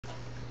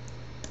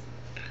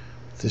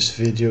This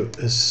video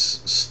is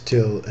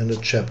still in the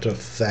chapter of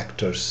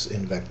vectors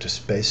in vector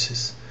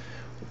spaces,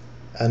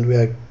 and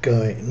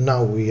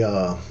we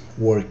are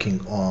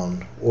working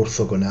on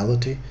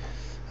orthogonality,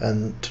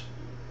 and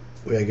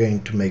we are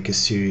going to make a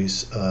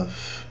series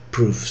of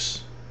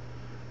proofs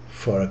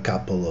for a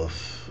couple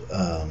of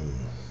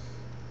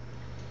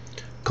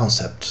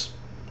concepts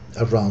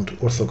around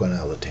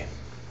orthogonality.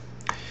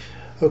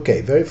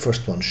 Okay, very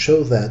first one,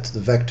 show that the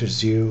vector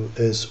 0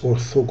 is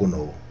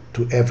orthogonal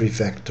to every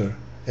vector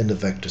in the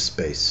vector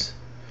space.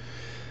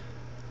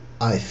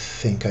 I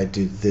think I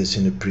did this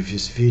in a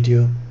previous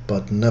video,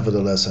 but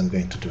nevertheless I'm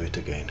going to do it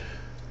again.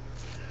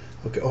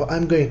 Okay, or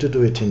I'm going to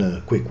do it in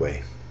a quick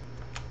way.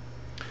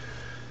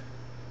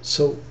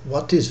 So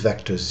what is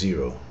vector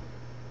 0?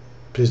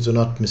 Please do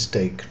not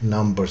mistake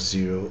number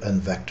 0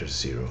 and vector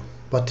 0.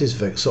 What is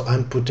vector? So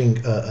I'm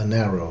putting an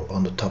arrow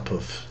on the top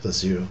of the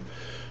 0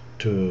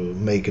 to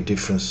make a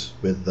difference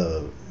with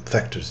the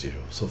vector 0.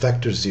 So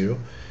vector 0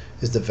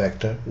 is the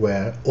vector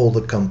where all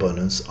the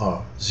components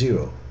are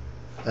 0.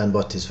 And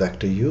what is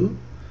vector u?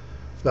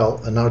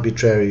 Well, an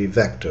arbitrary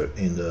vector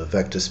in the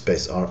vector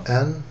space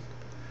Rn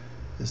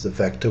is the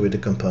vector with the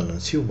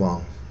components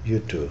u1,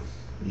 u2,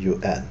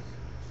 un.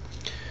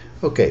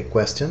 Okay,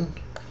 question,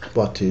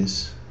 what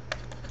is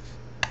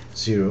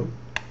 0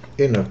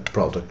 inner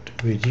product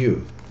with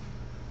u?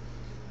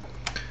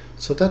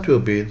 So that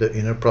will be the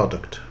inner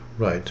product,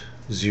 right?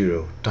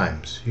 0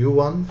 times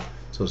u1,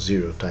 so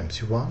 0 times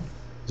u1,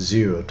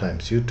 0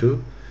 times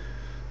u2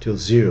 till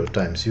 0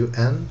 times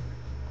un,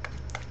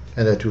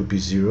 and that will be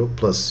 0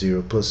 plus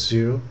 0 plus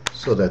 0,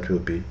 so that will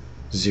be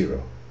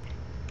 0.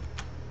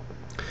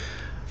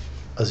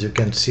 As you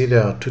can see,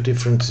 there are two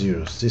different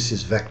zeros. This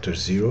is vector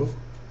 0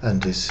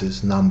 and this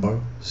is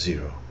number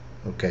 0.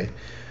 Okay,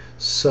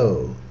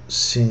 so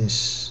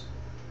since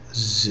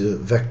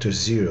vector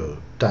 0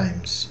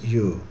 times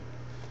u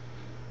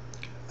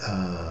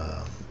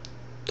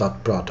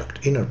dot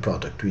product, inner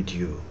product with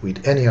u,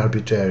 with an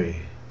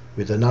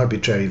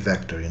arbitrary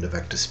vector in the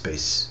vector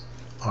space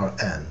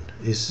Rn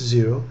is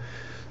 0,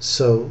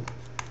 so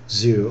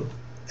 0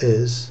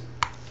 is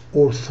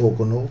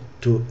orthogonal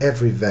to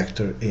every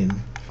vector in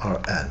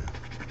Rn,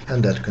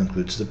 and that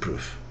concludes the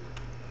proof.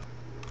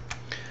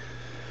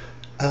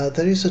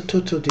 There is a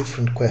totally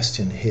different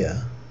question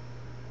here.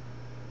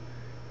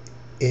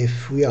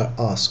 If we are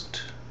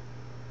asked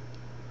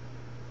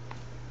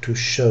to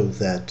show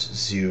that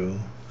 0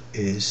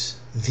 is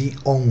the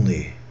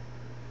only,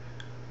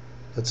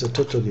 that's a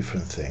totally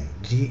different thing,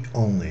 the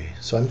only.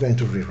 So I'm going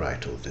to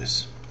rewrite all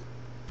this.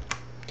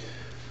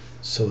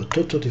 So a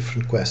totally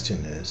different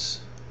question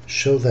is,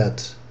 show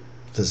that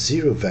the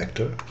 0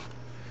 vector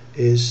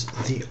is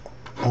the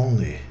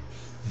only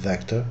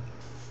vector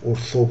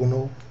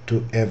orthogonal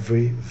to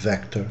every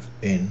vector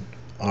in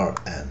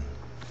Rn.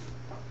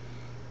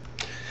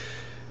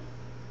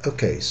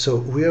 Okay, so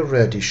we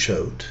already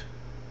showed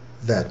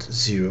that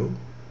 0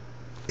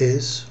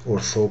 is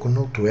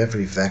orthogonal to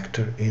every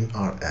vector in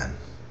Rn.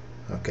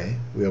 Okay,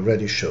 we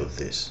already showed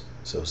this.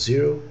 So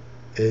 0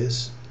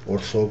 is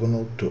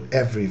orthogonal to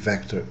every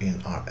vector in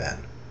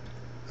Rn.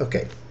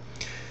 Okay,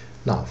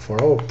 now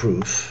for our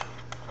proof,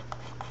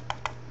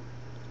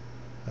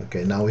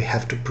 okay, now we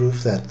have to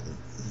prove that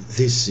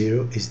this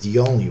 0 is the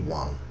only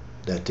one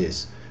that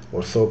is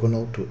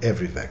orthogonal to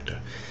every vector.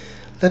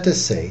 Let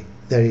us say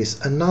there is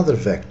another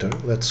vector,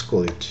 let's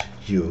call it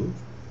u,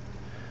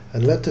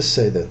 and let us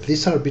say that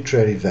this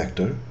arbitrary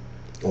vector,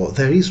 or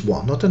there is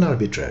one, not an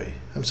arbitrary,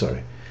 I'm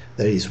sorry,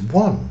 there is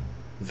one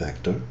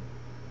vector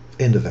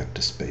in the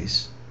vector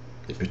space,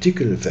 a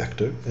particular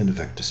vector in the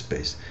vector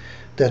space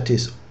that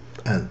is,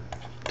 and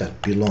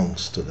that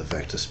belongs to the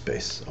vector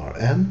space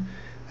Rn,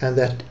 and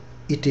that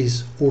it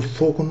is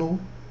orthogonal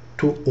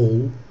to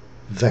all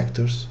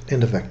vectors in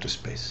the vector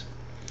space.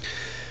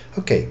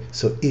 Okay,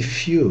 so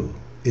if u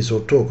is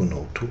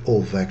orthogonal to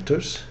all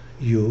vectors,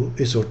 u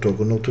is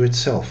orthogonal to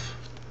itself.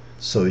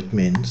 So it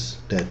means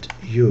that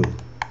u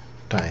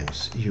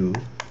times u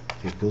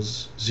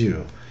equals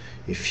 0.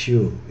 If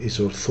u is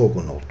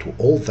orthogonal to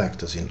all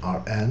vectors in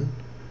Rn,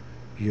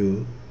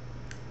 u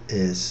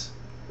is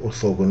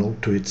orthogonal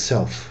to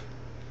itself.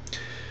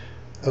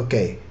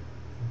 Okay,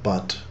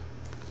 but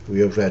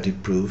we already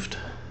proved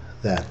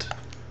that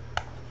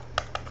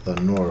the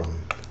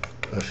norm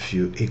of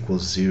u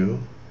equals 0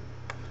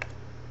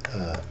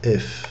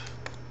 if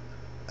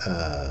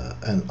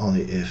and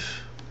only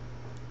if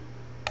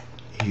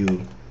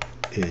u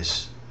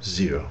is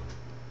 0.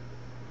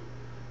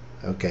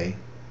 Okay,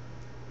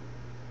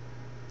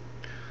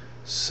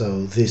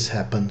 so this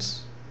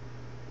happens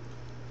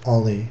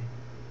only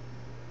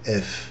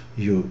if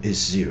u is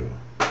 0.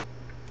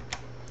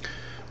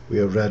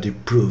 We already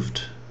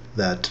proved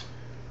that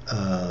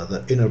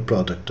the inner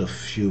product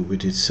of u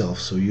with itself,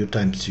 so u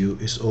times u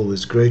is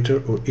always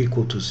greater or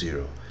equal to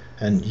 0,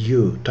 and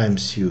u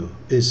times u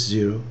is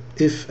 0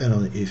 if and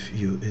only if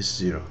u is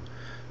 0.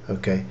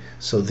 Okay,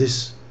 so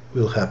this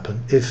will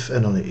happen if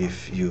and only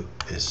if u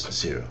is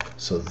 0.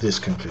 So this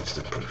concludes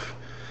the proof.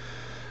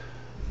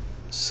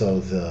 So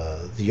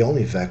the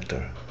only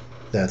vector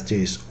that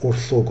is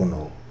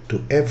orthogonal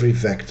to every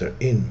vector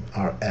in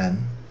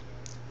Rn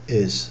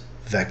is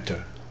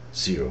vector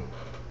 0.